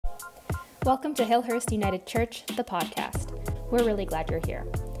Welcome to Hillhurst United Church, the podcast. We're really glad you're here.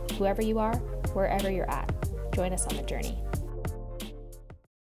 Whoever you are, wherever you're at, join us on the journey.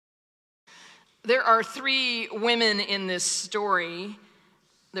 There are three women in this story.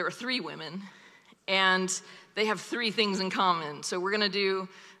 There are three women, and they have three things in common. So we're going to do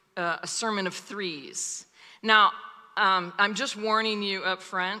a sermon of threes. Now, I'm just warning you up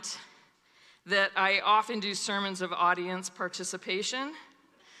front that I often do sermons of audience participation.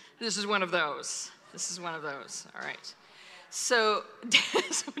 This is one of those. All right. So,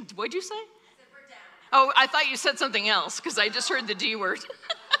 what'd you say? I said we're down. Oh, I thought you said something else because I just heard the D word.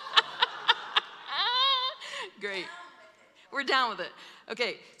 Great. We're down with it.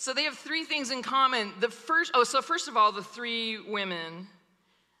 Okay, so they have three things in common. First of all, the three women,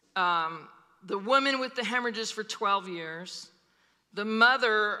 the woman with the hemorrhages for 12 years, the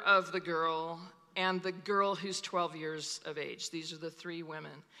mother of the girl, and the girl who's 12 years of age. These are the three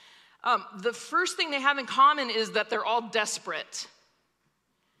women. The first thing they have in common is that they're all desperate.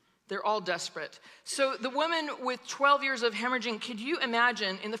 They're all desperate. So the woman with 12 years of hemorrhaging, could you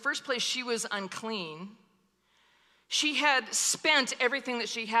imagine, in the first place, she was unclean. She had spent everything that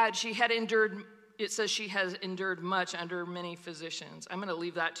she had. She had endured, it says she has endured much under many physicians. I'm going to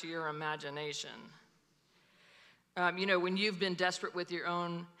leave that to your imagination. When you've been desperate with your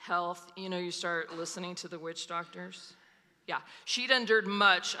own health, you start listening to the witch doctors. Yeah, she'd endured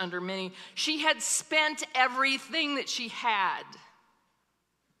much under many. She had spent everything that she had.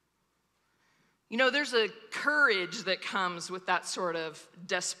 There's a courage that comes with that sort of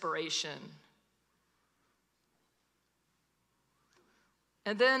desperation.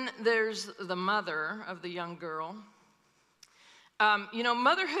 And then there's the mother of the young girl.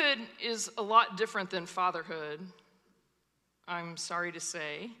 Motherhood is a lot different than fatherhood, I'm sorry to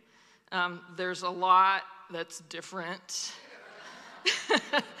say. There's a lot that's different.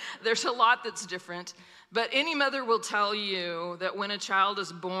 There's a lot that's different. But any mother will tell you that when a child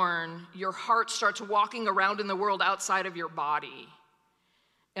is born, your heart starts walking around in the world outside of your body.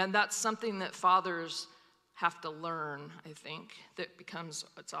 And that's something that fathers have to learn, I think,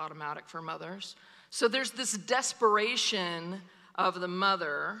 it's automatic for mothers. So there's this desperation of the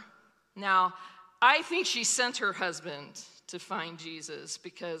mother. Now, I think she sent her husband to find Jesus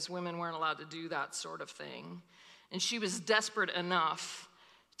because women weren't allowed to do that sort of thing. And she was desperate enough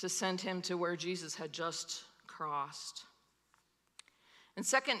to send him to where Jesus had just crossed. And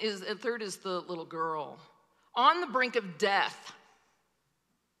third is the little girl on the brink of death.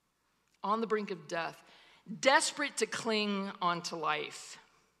 On the brink of death. Desperate to cling onto life.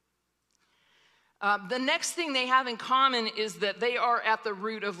 The next thing they have in common is that they are at the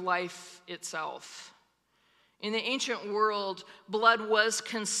root of life itself. In the ancient world, blood was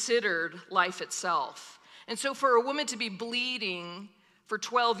considered life itself. And so for a woman to be bleeding for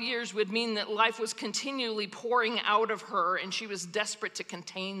 12 years would mean that life was continually pouring out of her, and she was desperate to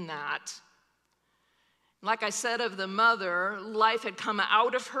contain that. Like I said of the mother, life had come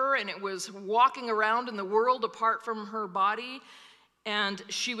out of her, and it was walking around in the world apart from her body, and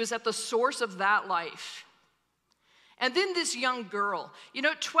she was at the source of that life. And then this young girl,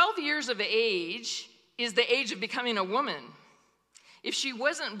 12 years of age is the age of becoming a woman. If she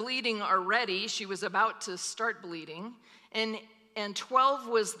wasn't bleeding already, she was about to start bleeding, and 12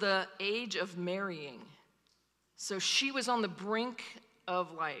 was the age of marrying. So she was on the brink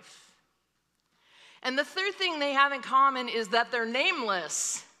of life. And the third thing they have in common is that they're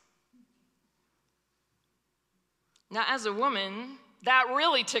nameless. Now, as a woman, that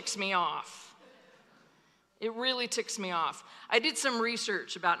really ticks me off. It really ticks me off. I did some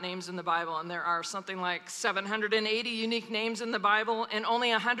research about names in the Bible, and there are something like 780 unique names in the Bible, and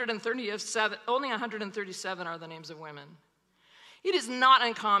only 137 are the names of women. It is not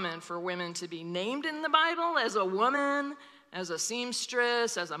uncommon for women to be named in the Bible as a woman, as a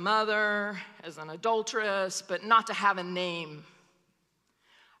seamstress, as a mother, as an adulteress, but not to have a name.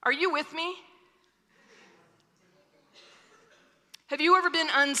 Are you with me? Have you ever been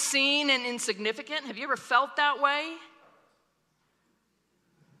unseen and insignificant? Have you ever felt that way?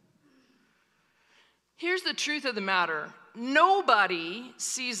 Here's the truth of the matter. Nobody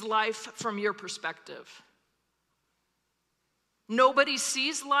sees life from your perspective. Nobody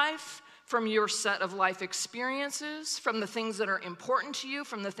sees life from your set of life experiences, from the things that are important to you,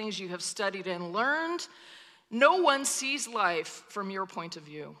 from the things you have studied and learned. No one sees life from your point of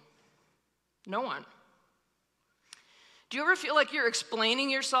view. No one. Do you ever feel like you're explaining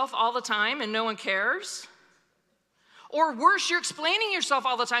yourself all the time and no one cares? Or worse, you're explaining yourself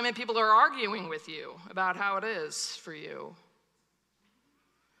all the time and people are arguing with you about how it is for you.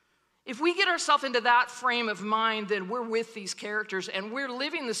 If we get ourselves into that frame of mind, then we're with these characters and we're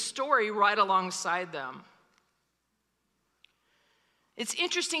living the story right alongside them. It's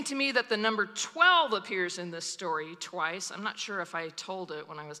interesting to me that the number 12 appears in this story twice. I'm not sure if I told it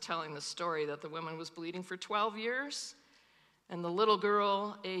when I was telling the story that the woman was bleeding for 12 years and the little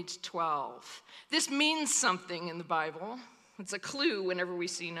girl aged 12. This means something in the Bible. It's a clue whenever we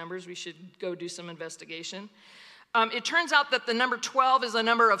see numbers. We should go do some investigation. It turns out that the number 12 is a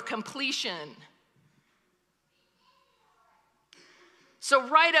number of completion. So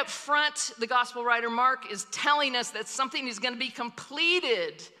right up front, the gospel writer Mark is telling us that something is going to be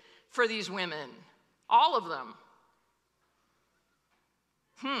completed for these women, all of them.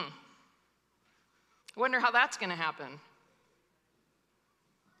 Wonder how that's going to happen.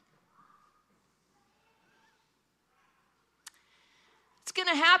 It's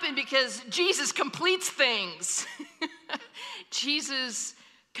going to happen because Jesus completes things. Jesus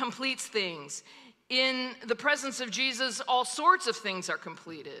completes things. In the presence of Jesus, all sorts of things are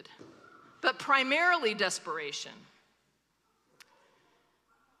completed, but primarily desperation.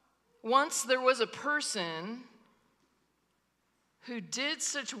 Once there was a person who did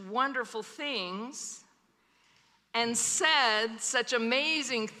such wonderful things and said such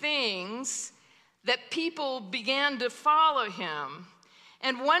amazing things that people began to follow him.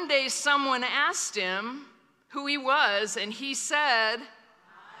 And one day someone asked him who he was, and he said,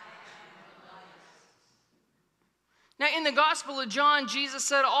 now, in the Gospel of John, Jesus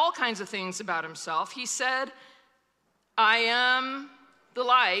said all kinds of things about himself. He said, I am the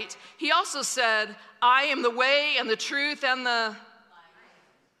light. He also said, I am the way and the truth and the life.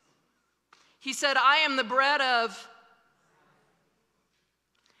 He said, I am the bread of.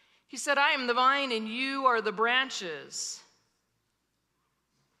 He said, I am the vine and you are the branches.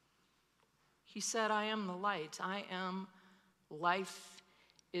 He said, I am the light. I am life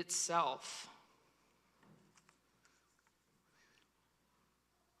itself.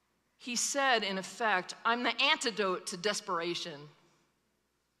 He said, in effect, I'm the antidote to desperation.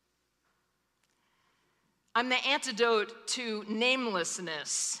 I'm the antidote to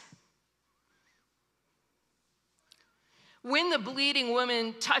namelessness. When the bleeding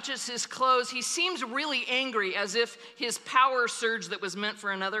woman touches his clothes, he seems really angry, as if his power surge that was meant for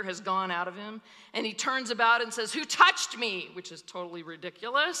another has gone out of him. And he turns about and says, who touched me? Which is totally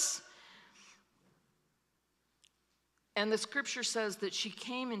ridiculous. And the scripture says that she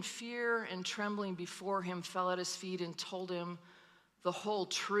came in fear and trembling before him, fell at his feet, and told him the whole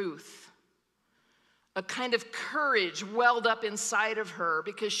truth. A kind of courage welled up inside of her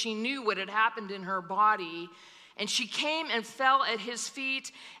because she knew what had happened in her body. And she came and fell at his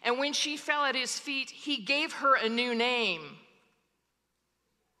feet. And when she fell at his feet, he gave her a new name.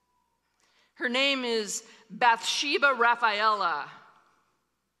 Her name is Bathsheba Raphaela.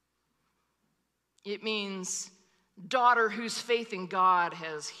 It means daughter whose faith in God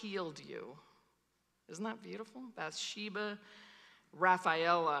has healed you. Isn't that beautiful? Bathsheba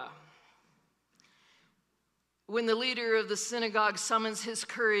Raphaela. When the leader of the synagogue summons his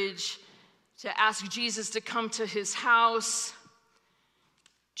courage to ask Jesus to come to his house,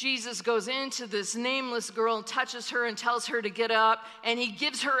 Jesus goes into this nameless girl and touches her and tells her to get up, and he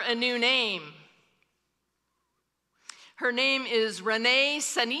gives her a new name. Her name is Renee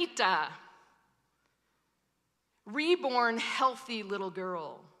Sanita. Reborn, healthy little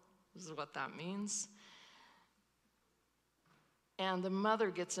girl. This is what that means. And the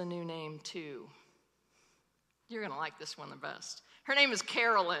mother gets a new name too. You're going to like this one the best. Her name is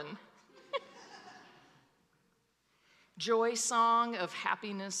Carolyn. Joy song of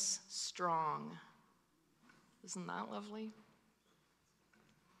happiness strong. Isn't that lovely?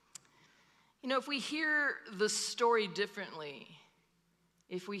 You know, if we hear the story differently,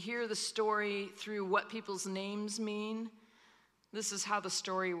 if we hear the story through what people's names mean, this is how the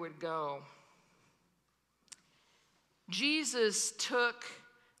story would go. Jesus took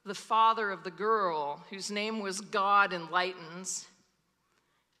the father of the girl, whose name was God Enlightens,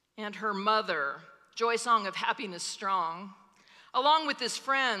 and her mother, Joy Song of Happiness Strong, along with his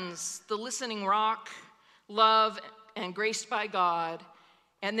friends, the Listening Rock, Love, and Graced by God.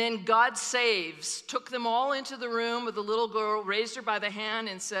 And then God Saves, took them all into the room with the little girl, raised her by the hand,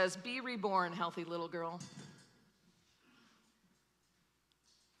 and says, be reborn, healthy little girl.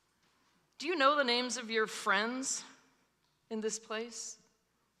 Do you know the names of your friends in this place?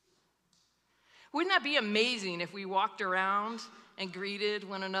 Wouldn't that be amazing if we walked around and greeted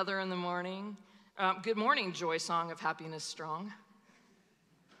one another in the morning? Good morning, Joy Song of Happiness Strong.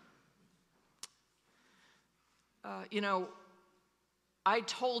 I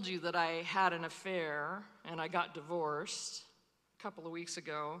told you that I had an affair and I got divorced couple of weeks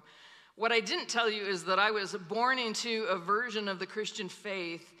ago. What I didn't tell you is that I was born into a version of the Christian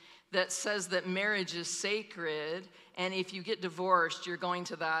faith that says that marriage is sacred, and if you get divorced, you're going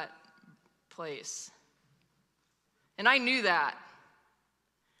to that place. And I knew that.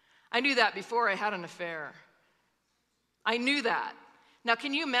 I knew that before I had an affair. I knew that. Now,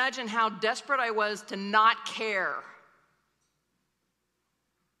 can you imagine how desperate I was to not care?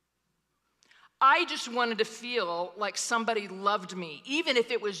 I just wanted to feel like somebody loved me, even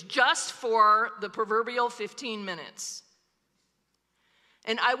if it was just for the proverbial 15 minutes.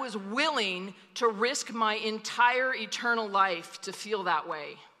 And I was willing to risk my entire eternal life to feel that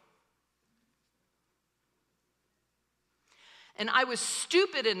way. And I was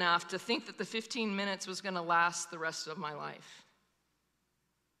stupid enough to think that the 15 minutes was going to last the rest of my life.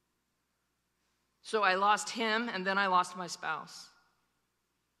 So I lost him, and then I lost my spouse.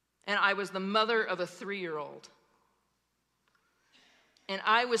 And I was the mother of a 3-year-old. And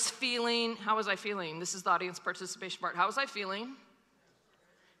I was feeling, how was I feeling? This is the audience participation part. How was I feeling?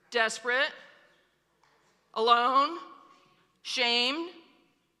 Desperate, alone, shamed,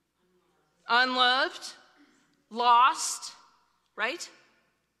 unloved, lost, right?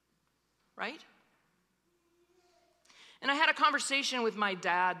 Right? And I had a conversation with my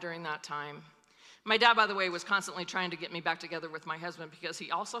dad during that time. My dad, by the way, was constantly trying to get me back together with my husband because he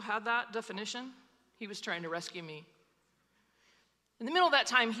also had that definition. He was trying to rescue me. In the middle of that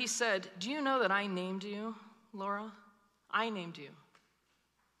time, he said, "Do you know that I named you, Laura? I named you."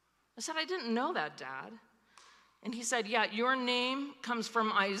 I said, "I didn't know that, Dad." And he said, "Yeah, your name comes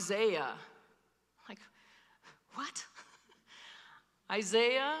from Isaiah." I'm like, what?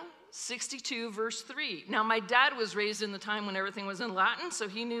 Isaiah 62, verse 3. Now, my dad was raised in the time when everything was in Latin, so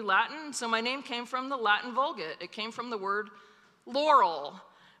he knew Latin. So my name came from the Latin Vulgate. It came from the word laurel,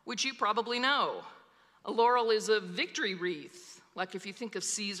 which you probably know. A laurel is a victory wreath. Like if you think of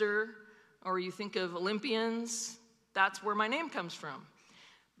Caesar or you think of Olympians, that's where my name comes from.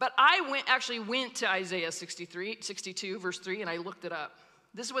 But I actually went to Isaiah 62, verse 3, and I looked it up.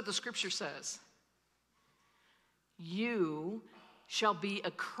 This is what the scripture says. "You shall be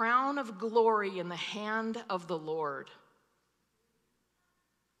a crown of glory in the hand of the Lord."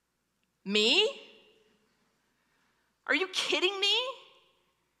 Me? Are you kidding me?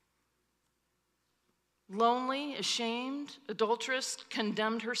 Lonely, ashamed, adulteress,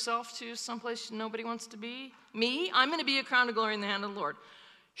 condemned herself to someplace nobody wants to be. Me? I'm going to be a crown of glory in the hand of the Lord.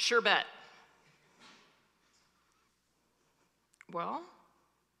 Sure bet. Well,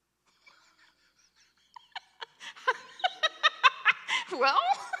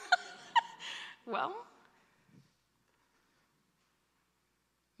 well,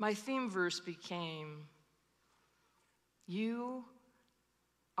 my theme verse became, "You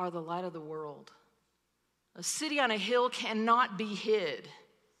are the light of the world. A city on a hill cannot be hid."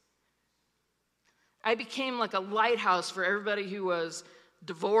 I became like a lighthouse for everybody who was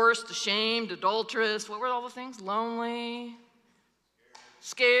divorced, ashamed, adulterous. What were all the things? Lonely,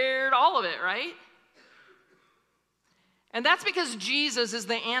 scared, all of it, right? And that's because Jesus is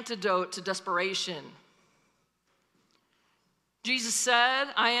the antidote to desperation. Jesus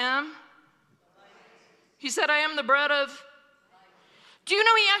said, "I am." He said, "I am the bread of." Do you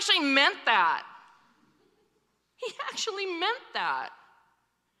know he actually meant that? He actually meant that.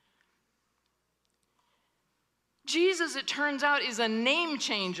 Jesus, it turns out, is a name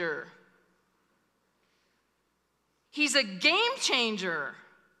changer. He's a game changer.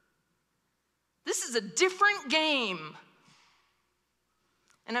 This is a different game.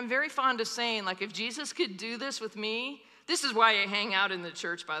 And I'm very fond of saying, like, if Jesus could do this with me, this is why I hang out in the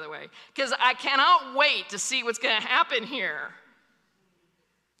church, by the way, because I cannot wait to see what's going to happen here.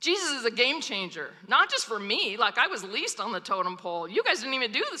 Jesus is a game changer, not just for me. Like, I was least on the totem pole. You guys didn't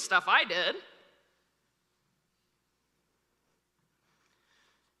even do the stuff I did.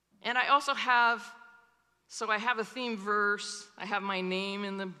 And I also have, I have a theme verse. I have my name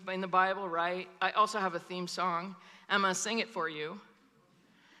in the Bible, right? I also have a theme song. I'm going to sing it for you.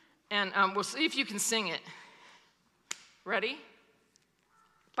 And we'll see if you can sing it. Ready?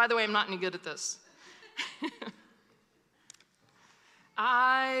 By the way, I'm not any good at this.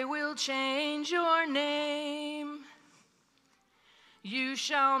 I will change your name. You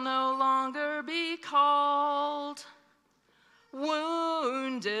shall no longer be called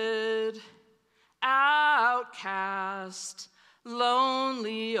wounded, outcast,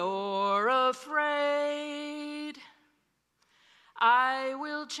 lonely, or afraid. I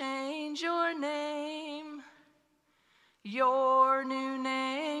will change your name. Your new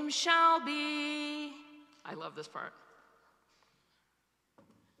name shall be, I love this part,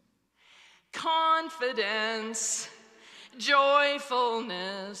 confidence,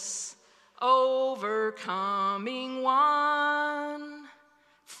 joyfulness, overcoming one,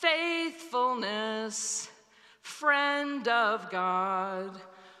 faithfulness, friend of God,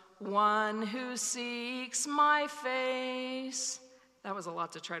 one who seeks my face. That was a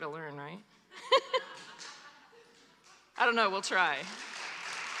lot to try to learn, right? I don't know, we'll try.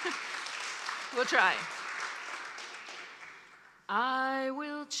 We'll try. I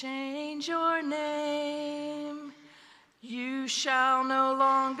will change your name. You shall no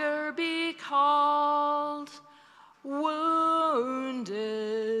longer be called wounded,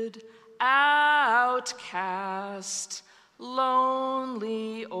 outcast,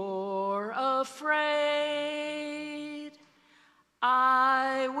 lonely, or afraid.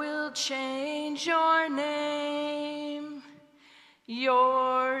 I will change your name.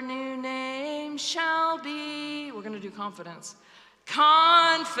 Your new name shall be, we're going to do confidence.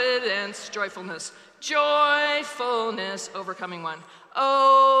 Confidence, joyfulness, joyfulness, overcoming one.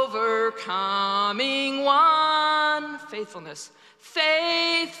 Overcoming one, faithfulness.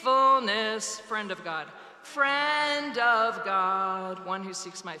 Faithfulness, friend of God. Friend of God, one who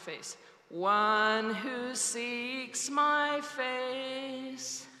seeks my face. One who seeks my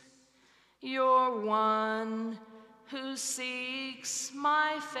face. You're one who seeks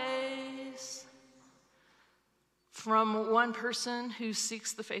my face. From one person who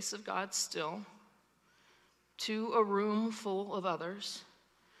seeks the face of God still, to a room full of others,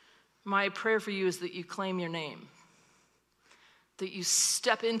 my prayer for you is that you claim your name, that you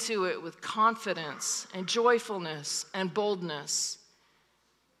step into it with confidence and joyfulness and boldness,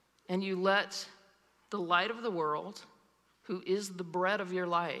 and you let the light of the world, who is the bread of your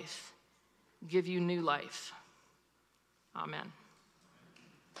life, give you new life. Amen.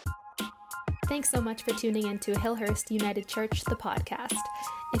 Thanks so much for tuning in to Hillhurst United Church, the podcast.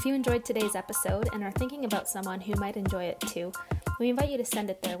 If you enjoyed today's episode and are thinking about someone who might enjoy it too, we invite you to send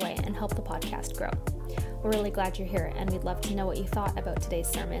it their way and help the podcast grow. We're really glad you're here, and we'd love to know what you thought about today's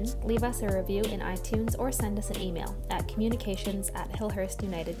sermon. Leave us a review in iTunes or send us an email at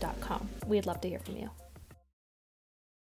communications@hillhurstunited.com. We'd love to hear from you.